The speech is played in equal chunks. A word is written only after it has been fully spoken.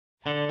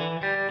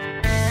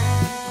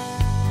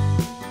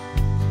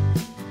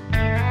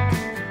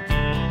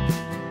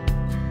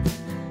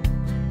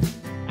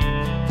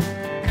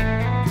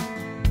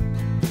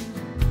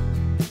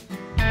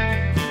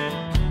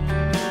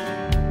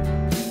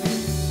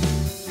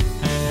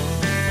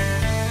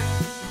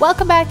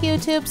Welcome back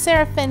YouTube,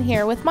 Sarah Finn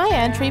here with my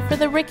entry for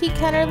the Ricky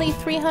Kenerly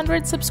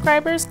 300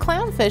 subscribers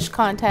Clownfish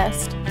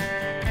contest.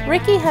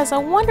 Ricky has a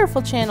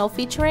wonderful channel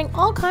featuring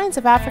all kinds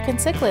of African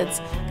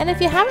cichlids, and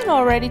if you haven't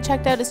already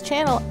checked out his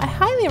channel, I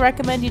highly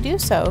recommend you do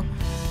so.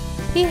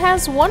 He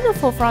has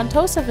wonderful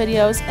Frontosa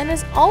videos and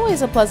is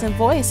always a pleasant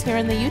voice here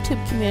in the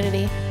YouTube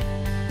community.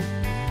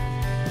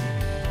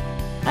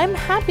 I'm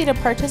happy to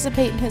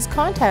participate in his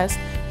contest.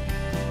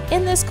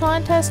 In this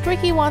contest,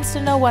 Ricky wants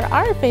to know what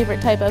our favorite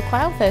type of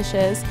clownfish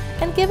is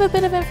and give a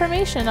bit of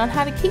information on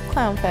how to keep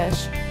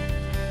clownfish.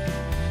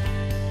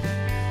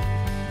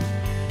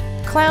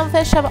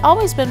 Clownfish have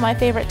always been my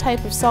favorite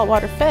type of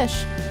saltwater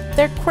fish.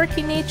 Their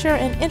quirky nature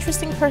and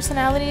interesting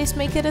personalities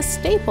make it a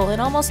staple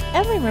in almost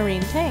every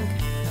marine tank.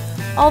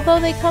 Although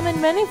they come in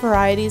many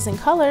varieties and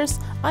colors,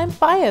 I'm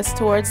biased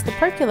towards the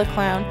percula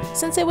clown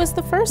since it was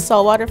the first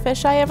saltwater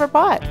fish I ever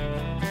bought.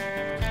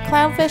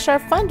 Clownfish are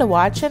fun to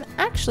watch and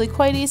actually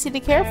quite easy to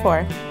care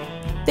for.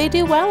 They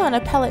do well on a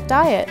pellet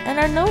diet and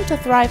are known to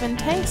thrive in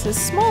tanks as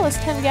small as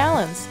 10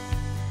 gallons.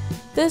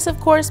 This of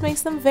course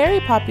makes them very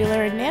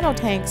popular in nano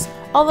tanks,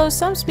 although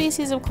some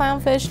species of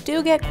clownfish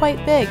do get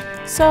quite big,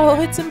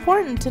 so it's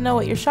important to know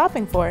what you're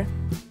shopping for.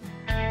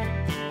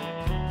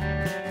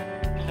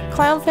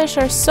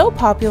 Clownfish are so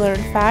popular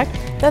in fact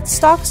that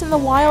stocks in the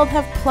wild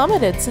have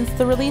plummeted since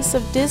the release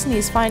of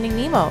Disney's Finding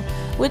Nemo,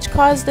 which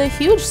caused a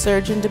huge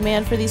surge in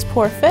demand for these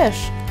poor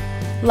fish.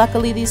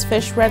 Luckily, these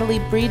fish readily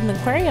breed in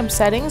aquarium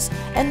settings,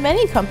 and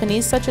many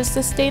companies such as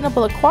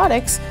Sustainable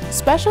Aquatics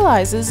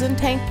specializes in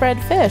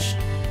tank-bred fish.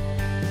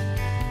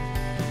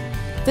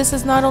 This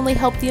has not only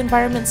helped the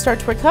environment start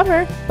to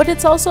recover, but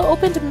it's also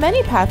opened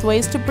many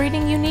pathways to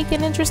breeding unique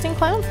and interesting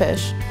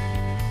clownfish.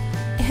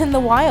 In the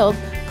wild,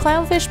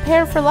 clownfish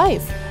pair for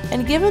life,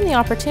 and given the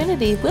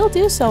opportunity, will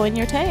do so in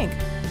your tank.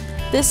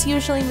 This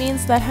usually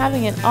means that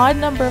having an odd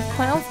number of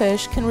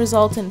clownfish can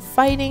result in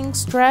fighting,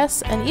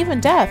 stress, and even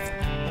death.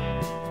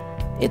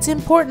 It's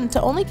important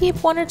to only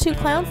keep 1 or 2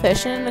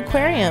 clownfish in an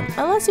aquarium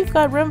unless you've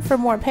got room for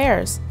more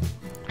pairs.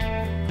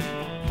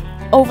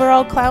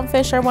 Overall,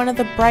 clownfish are one of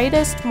the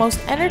brightest, most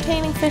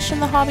entertaining fish in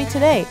the hobby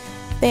today.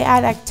 They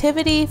add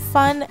activity,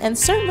 fun, and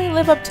certainly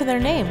live up to their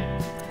name.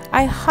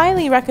 I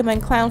highly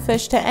recommend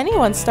clownfish to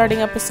anyone starting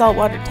up a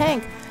saltwater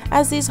tank,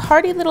 as these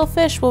hardy little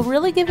fish will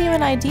really give you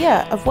an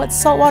idea of what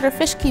saltwater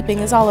fish keeping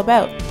is all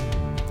about.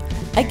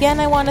 Again,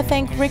 I want to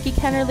thank Ricky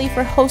Kenerly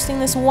for hosting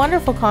this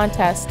wonderful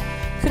contest.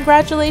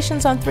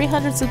 Congratulations on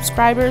 300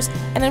 subscribers,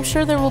 and I'm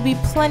sure there will be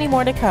plenty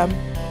more to come.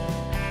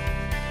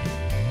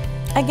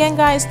 Again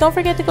guys, don't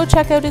forget to go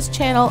check out his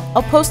channel.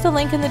 I'll post a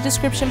link in the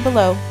description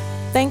below.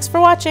 Thanks for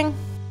watching!